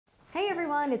Hey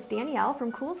everyone, it's Danielle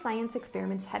from Cool Science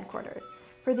Experiments headquarters.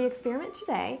 For the experiment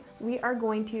today, we are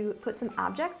going to put some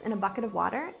objects in a bucket of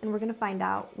water and we're going to find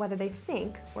out whether they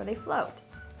sink or they float.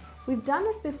 We've done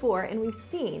this before and we've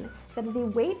seen that the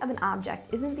weight of an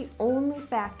object isn't the only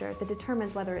factor that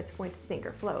determines whether it's going to sink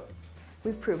or float.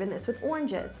 We've proven this with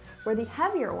oranges, where the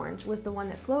heavier orange was the one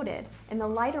that floated and the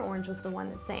lighter orange was the one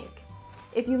that sank.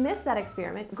 If you missed that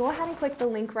experiment, go ahead and click the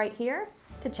link right here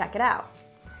to check it out.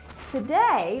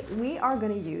 Today, we are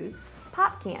going to use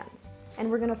pop cans, and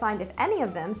we're going to find if any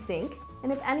of them sink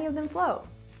and if any of them float.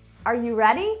 Are you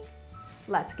ready?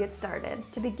 Let's get started.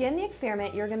 To begin the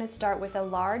experiment, you're going to start with a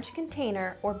large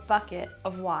container or bucket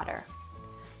of water.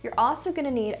 You're also going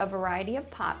to need a variety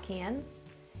of pop cans.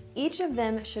 Each of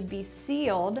them should be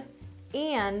sealed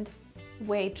and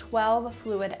weigh 12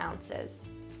 fluid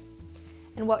ounces.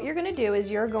 And what you're going to do is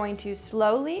you're going to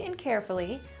slowly and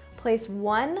carefully place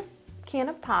one can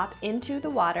of pop into the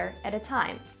water at a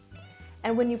time.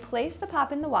 And when you place the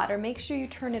pop in the water, make sure you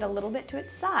turn it a little bit to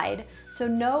its side so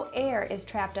no air is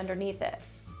trapped underneath it.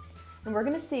 And we're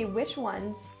going to see which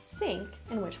ones sink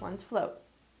and which ones float.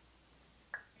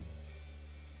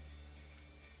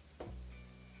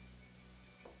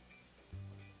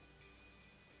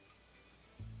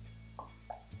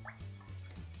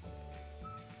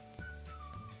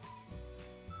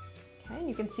 Okay,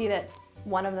 you can see that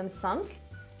one of them sunk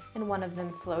and one of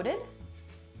them floated.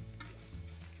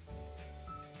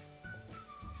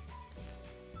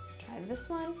 Try this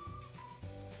one.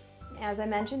 As I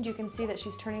mentioned, you can see that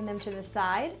she's turning them to the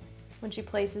side when she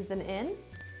places them in,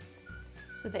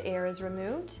 so the air is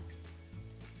removed.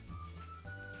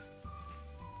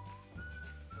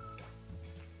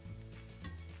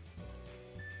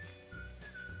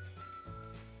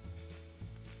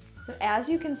 So as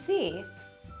you can see,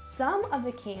 some of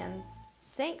the cans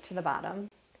sank to the bottom,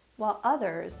 while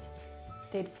others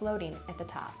stayed floating at the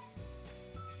top.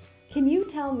 Can you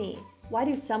tell me, why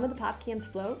do some of the pop cans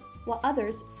float while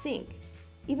others sink,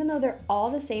 even though they're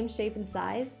all the same shape and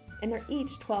size and they're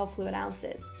each 12 fluid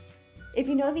ounces? If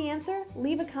you know the answer,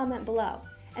 leave a comment below,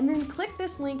 and then click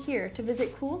this link here to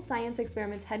visit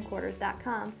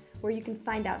CoolScienceExperimentsHeadquarters.com where you can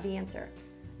find out the answer.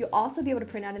 You'll also be able to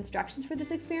print out instructions for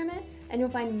this experiment, and you'll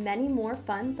find many more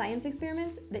fun science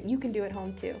experiments that you can do at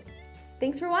home too.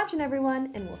 Thanks for watching,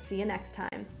 everyone, and we'll see you next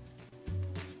time.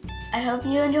 I hope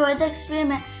you enjoyed the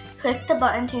experiment. Click the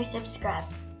button to subscribe.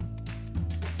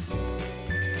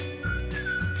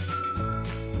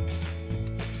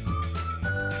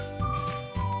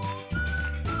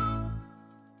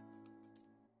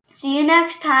 See you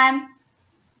next time.